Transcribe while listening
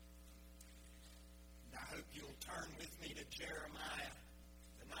you'll turn with me to Jeremiah,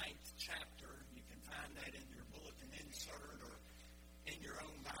 the 9th chapter. You can find that in your bulletin insert or in your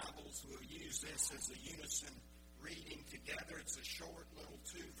own Bibles. We'll use this as a unison reading together. It's a short little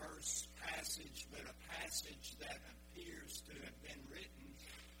 2-verse passage, but a passage that appears to have been written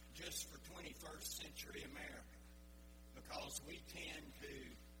just for 21st century America, because we tend to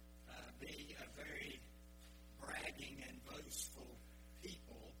be a very bragging and boastful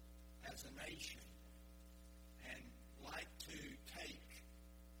people as a nation, and like to take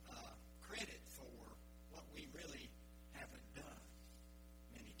credit for what we really haven't done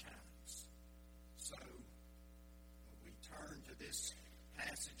many times. So we turn to this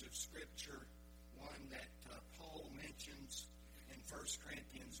passage of Scripture, one that Paul mentions in 1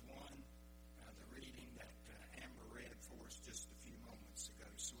 Corinthians 1, the reading that Amber read for us just a few moments ago.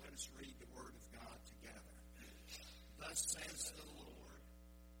 So let us read the Word of God together. Thus says the Lord,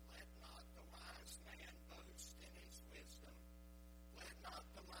 let not the wise man boast in his wisdom. Let not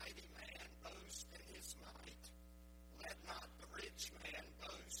the mighty man boast in his might. Let not the rich man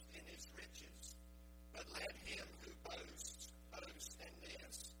boast in his riches. But let him who boasts boast in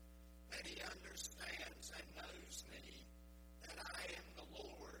this, that he understands and knows me, that I am the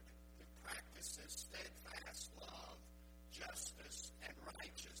Lord, who practices steadfast love, justice, and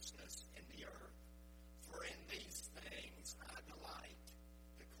righteousness in the earth. For in these things I delight,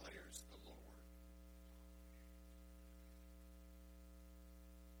 declares the Lord.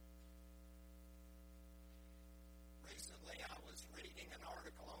 Recently I was reading an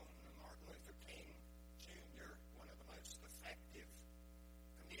article on Martin Luther King Jr., one of the most effective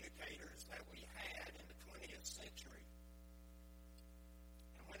communicators that we had in the 20th century.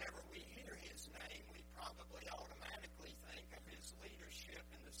 And whenever we hear his name, we probably automatically think of his leadership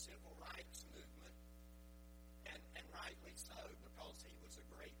in the civil rights movement. And rightly so, because he was a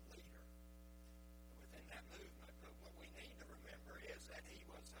great leader within that movement. But what we need to remember is that he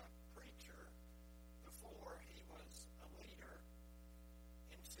was a preacher before he was a leader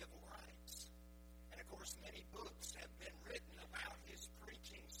in civil rights. And of course, many books have been written about his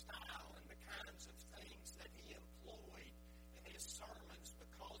preaching style and the kinds of things that he employed in his sermons,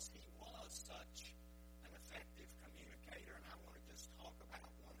 because he was such an effective communicator. And I want to just talk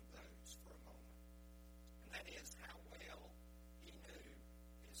about one of those for a moment. And that is how well he knew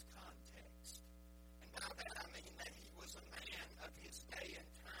his context. And by that I mean that he was a man of his day and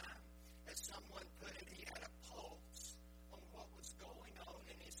time. As someone put it, he had a pulse on what was going on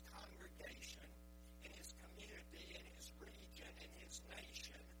in his congregation, in his community, in his region, in his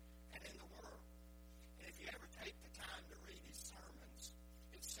nation, and in the world. And if you ever take the time to read his sermons,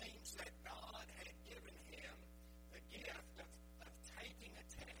 it seems that God had given him the gift of taking a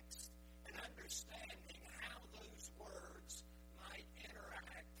text and understanding how those words might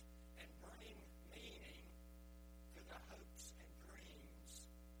interact and bring meaning to the hopes and dreams,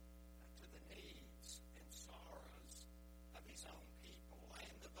 to the needs and sorrows of his own people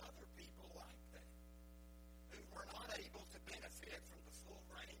and of other people like them, who were not able to benefit from the full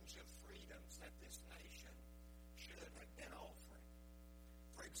range of freedoms that this nation should have been offering.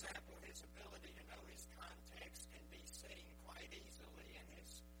 For example, his ability to know his context can be seen quite easily in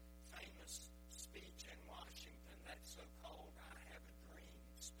his famous speech in Washington, that so-called I Have a Dream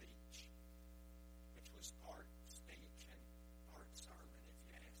speech, which was part speech and part sermon, if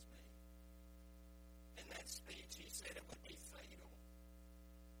you ask me. In that speech, he said it would be fatal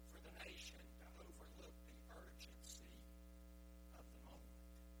for the nation to overlook the urgency of the moment.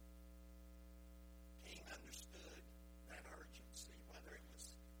 King understood that urgency, whether it was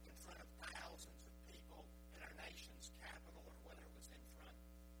in front of thousands of people in our nation's capital or whether it was in front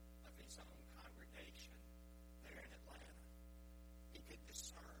of his own congregation there in Atlanta. He could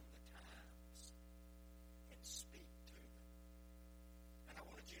discern the times and speak to them. And I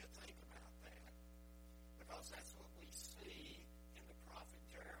wanted you to think about that, because that's what we see in the prophet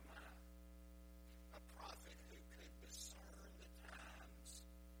Jeremiah, a prophet who could discern the times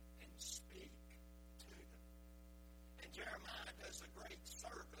and speak to them. And Jeremiah does a great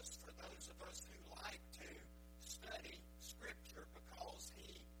service for those of us who like to study Scripture, because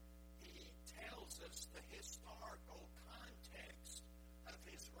he tells us the historical context of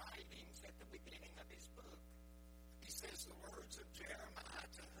his writings at the beginning of his book. He says the words of Jeremiah,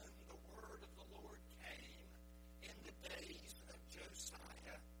 to whom the word of the Lord came in the days of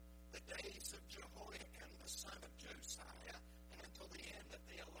Josiah, the days of Jehoiakim, the son of Josiah, and until the end of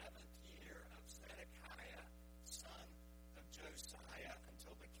the 11th year of Zedekiah, son of Josiah,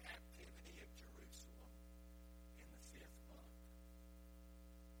 until the captivity of Jerusalem in the 5th month.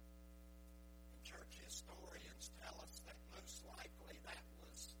 And church historians tell us that most likely that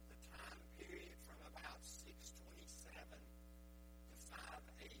was the time period from about 60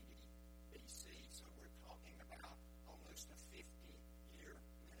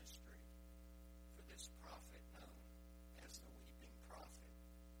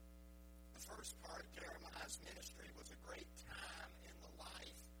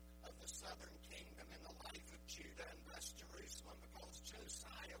 southern kingdom in the life of Judah and thus Jerusalem, because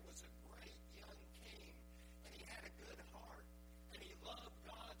Josiah was a great young king, and he had a good heart, and he loved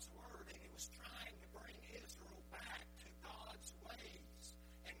God's word, and he was trying to bring Israel back to God's ways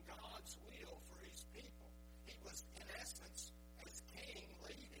and God's will for his people. He was, in essence, as king,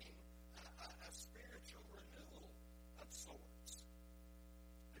 leading a spiritual renewal of sorts.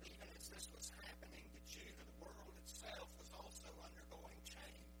 But even as this was happening to Judah, the world itself was also undergoing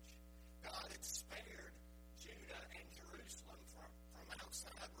change. God had spared Judah and Jerusalem from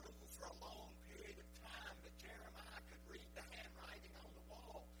outside rule for a long period of time, but Jeremiah could read the handwriting on the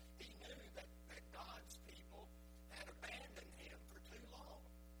wall. He knew that God's people had abandoned him for too long.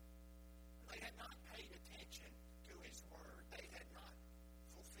 They had not paid attention to his word. They had not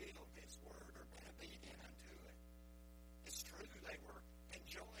fulfilled his word or been obedient unto it. It's true they were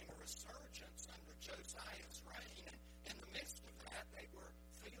enjoying a resurgence under Josiah's reign, and in the midst of that, they were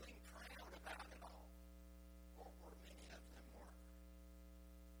feeling proud about it all, or many of them were.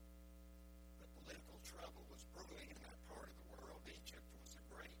 But political trouble was brewing in that part of the world. Egypt was a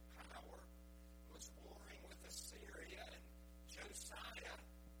great power, was warring with Assyria, and Josiah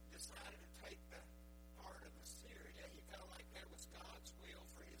decided to take the part of Assyria. He felt like that was God's will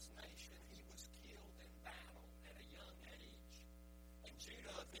for his nation. He was killed in battle at a young age. And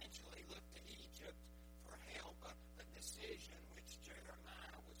Judah eventually looked to Egypt for help, a decision which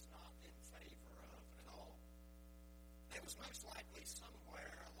Jeremiah was not in favor of at all. It was most likely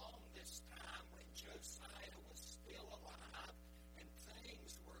somewhere along this time when Josiah was still alive and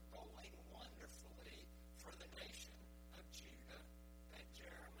things were going wonderfully for the nation of Judah that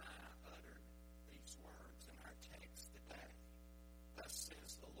Jeremiah uttered these words in our text today. Thus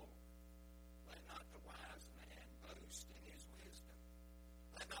says the Lord, let not the wise man boast in his wisdom.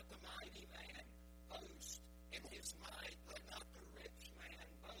 Let not the mighty man boast in his might. Let not the rich man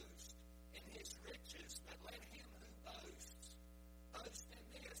boast in his riches, but let him who boasts boast in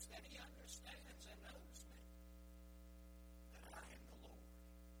this, that he understands and knows me, that I am the Lord.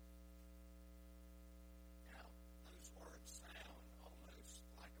 Now, those words sound almost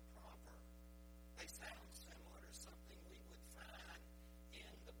like a proverb. They sound similar to something we would find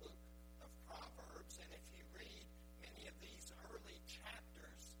in the book of Proverbs, and if you read many of these early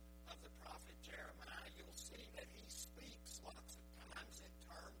chapters of the prophet Jeremiah, you'll see that he speaks lots of times in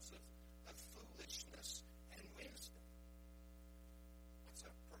terms of foolishness and wisdom. It's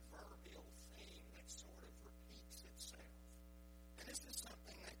a proverbial theme that sort of repeats itself. And this is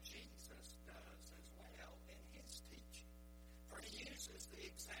something that Jesus does as well in his teaching. For he uses the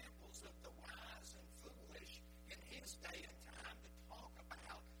examples of the wise and foolish in his day and time to talk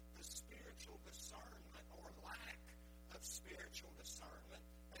about the spiritual discernment or lack of spiritual discernment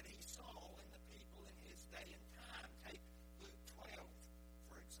that he saw in the people in his day and time. Take Luke 12,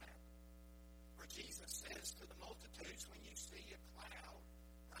 for example, where Jesus says to the multitudes, when you see a cloud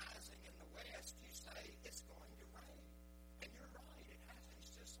rising in the west, you say, it's going to rain. And you're right, it happens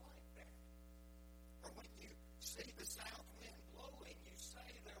just like that. Or when you see the south wind blowing, you say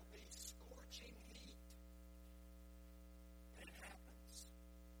there'll be scorching heat. And it happens.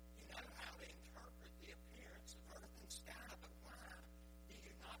 You know how to interpret the appearance of earth and sky, but why do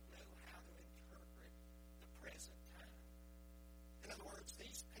you not know how to interpret the present time? In other words,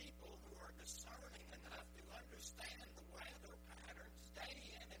 these people who are discerning enough to understand the weather patterns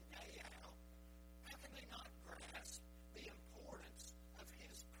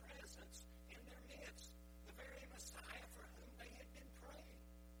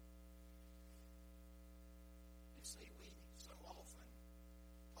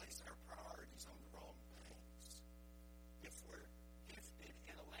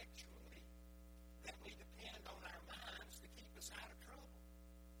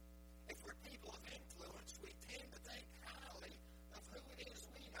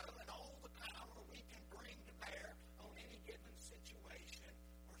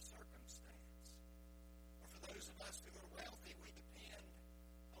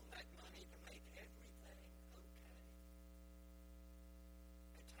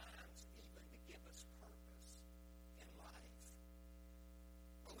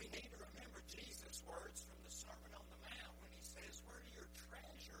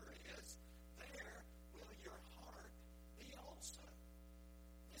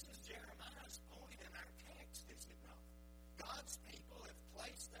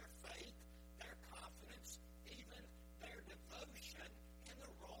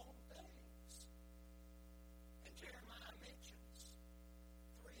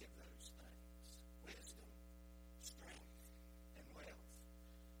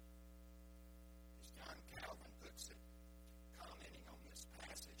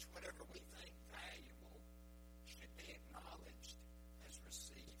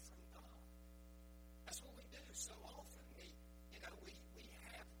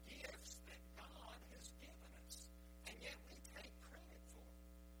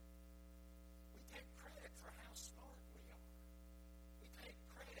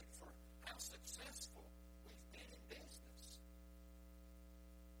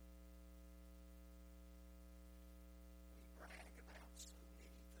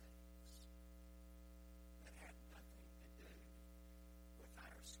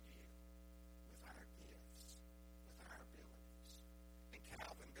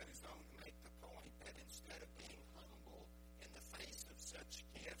such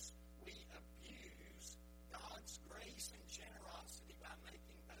gifts, we abuse God's grace and generosity by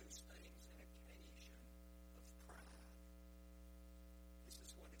making those things an occasion of pride. This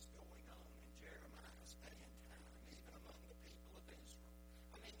is what is going on in Jeremiah's day and time, even among the people of Israel.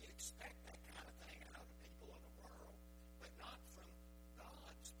 I mean, you expect that kind of thing out of the people of the world, but not from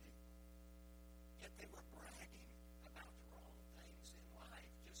God's people. Yet they were bragging about the wrong things in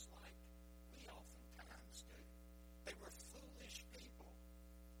life, just like we oftentimes do. They were foolish people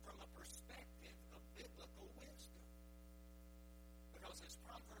from a perspective of biblical wisdom. Because as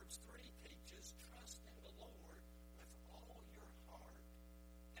Proverbs 3 teaches, trust in the Lord with all your heart.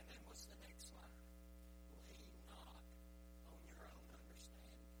 And then what's the next line? Lean not on your own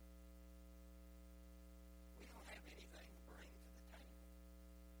understanding. We don't have anything to bring to the table.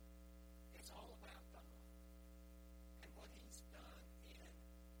 It's all about God and what He's done in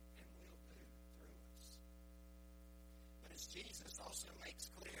and will do through us. But as Jesus also makes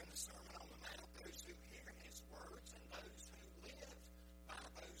clear in the Sermon on the Mount, those who hear His words and those who live by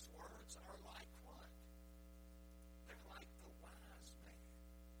those words are like what? They're like the wise man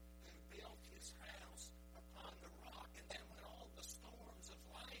who built his house upon the rock, and then when all the storms of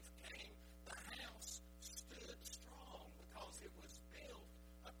life came, the house stood strong because it was built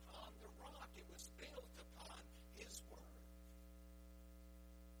upon the rock. It was built upon His word,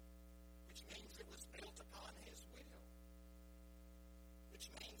 which means it was built upon His will,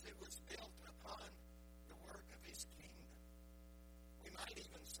 which means it was built upon the work of His kingdom. We might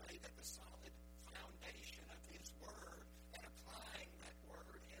even say that the solid foundation of His word and applying that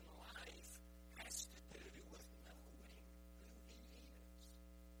word in life has to do with knowing who He is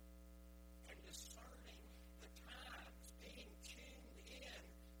and discerning the times, being tuned in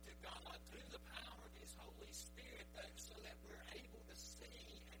to God through the power of His Holy Spirit, so that we're able to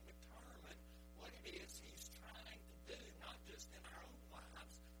see and determine what it is He's trying to do, not just in our own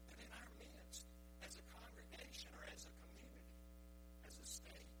lives, but in our midst, as a congregation or as a community, as a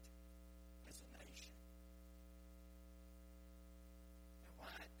state, as a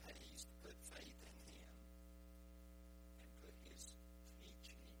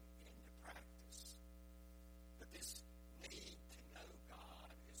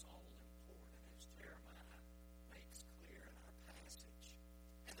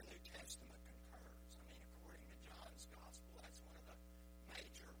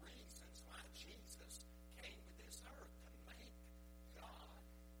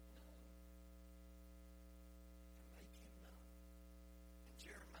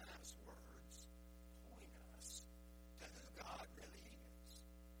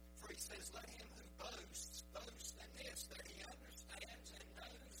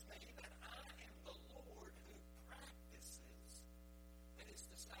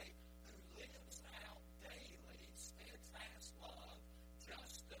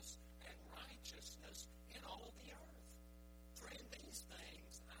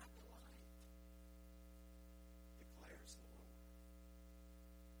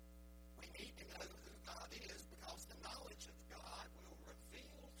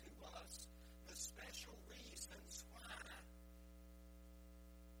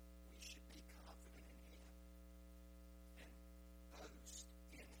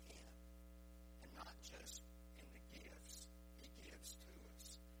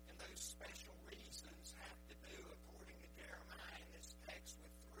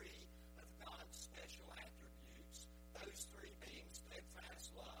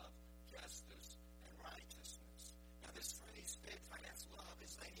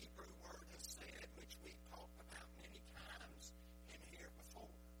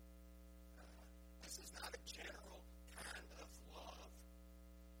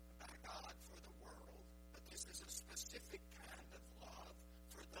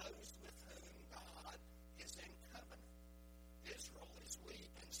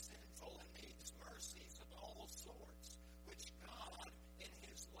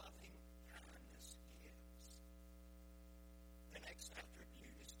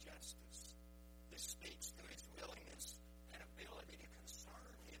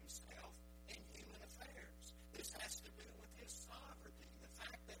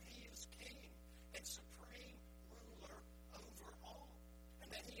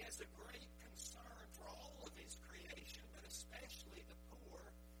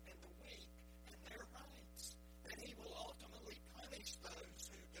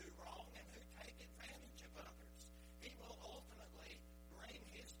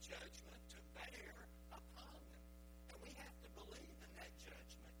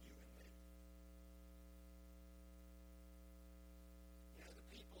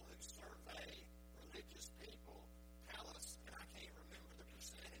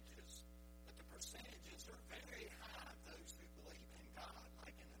percentages are very high of those who believe in God,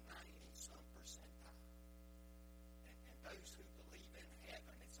 like in the 90-some percentile. And those who believe in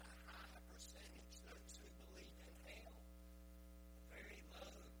heaven, it's a high percentage. Those who believe in hell, a very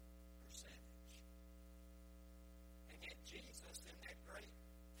low percentage. And yet Jesus, in that great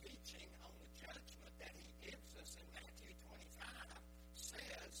teaching on the judgment that he gives us in Matthew 25,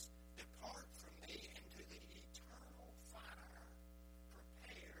 says, "Depart from me into the eternal fire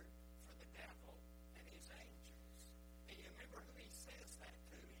prepared for the devil and his angels." And you remember who he says that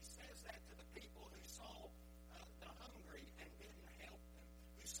to? He says that to the people who saw the hungry and didn't help them,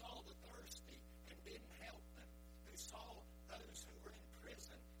 who saw the thirsty and didn't help them, who saw those who were in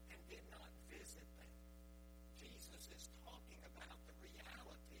prison and did not visit them. Jesus is talking about the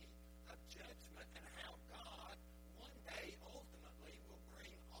reality of judgment and how God one day ultimately will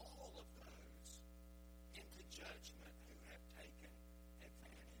bring all of those into judgment who have taken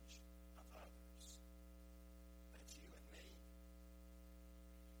advantage of others. That's you and me.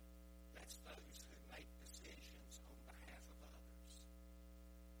 That's those who make decisions on behalf of others.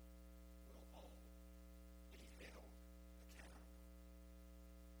 Will all be held accountable.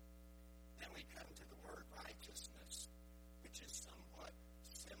 Then we come to the word righteousness, which is somewhat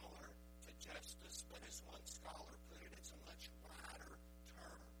similar to justice, but as one scholar put it, it's a much wider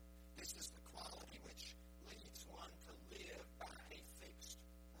term. This is the quality which leads one to live by a fixed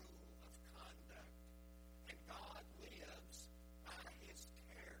rule of conduct. And God lives by his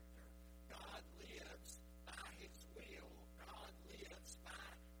character. God lives by his will. God lives by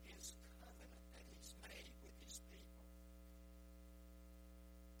his covenant that he's made with his people.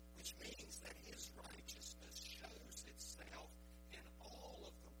 Which means that his righteousness shows itself in all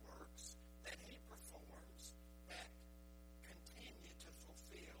of the works that he performs that continue to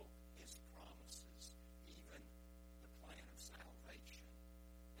fulfill his promises, even the plan of salvation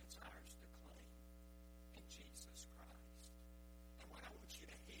that's ours to claim in Jesus Christ. And what I want you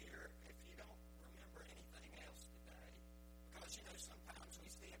to hear, if you don't remember anything else today, because, sometimes we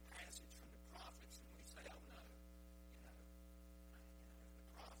see a passage from the prophets and we say, oh no, the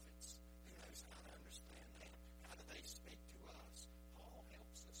prophets, who knows how to understand that? How do they speak to us? Paul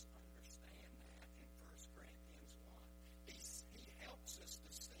helps us understand that in 1 Corinthians 1. He helps us to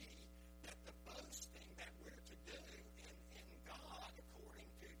see that the boasting that we're to do in God, according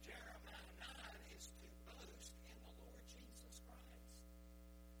to Jeremiah 9, is to boast in the Lord Jesus Christ.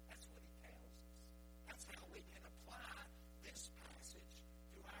 That's what he tells us. That's how we can apply this passage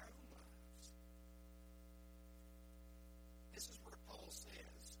to our own lives. This is where Paul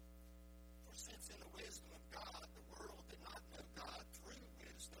says, "For since in the wisdom of God the world did not know God through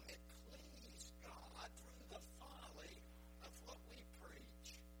wisdom, it pleased God through the folly of what we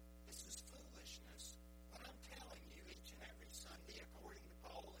preach." This is foolishness. What I'm telling you each and every Sunday, according to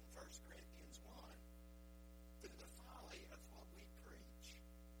Paul in 1 Corinthians 1, through the folly of what we preach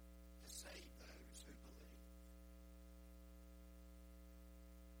to save those who believe.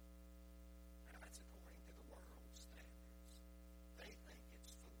 Now, that's according to the world's standards. They think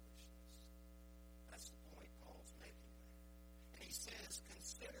it's foolishness. That's the point Paul's making there. And he says,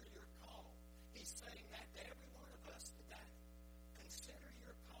 consider your call. He's saying that to every one of us today. Consider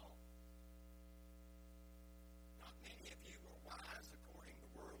your call. Not many of you were wise according to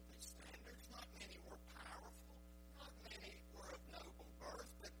worldly standards. Not many were powerful. Not many were of noble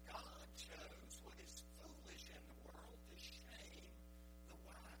birth. But God chose what is foolish in the world to shame the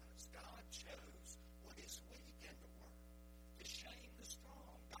wise. God chose what is weak in the world to shame the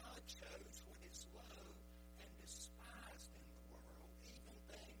strong. God chose what is low and despised in the world, even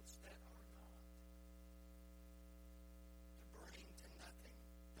things that are not, to bring to nothing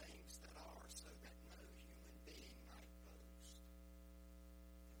things that are, so that no human being might boast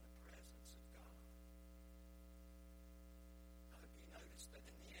in the presence of God. I hope you noticed that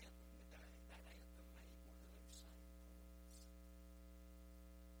in the anthem today, that anthem made one of those same points.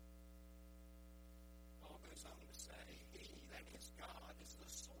 Paul goes on to say, "He, that is God, is the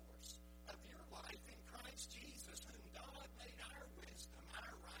source of your life in Christ Jesus."